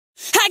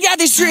I got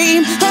this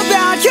dream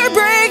about your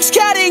brakes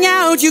cutting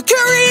out. You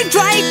carried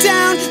right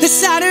down the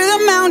side of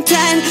the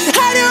mountain.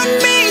 I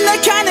don't mean the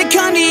kind that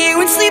come to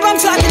you and sleep. I'm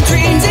talking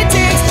dreams it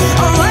takes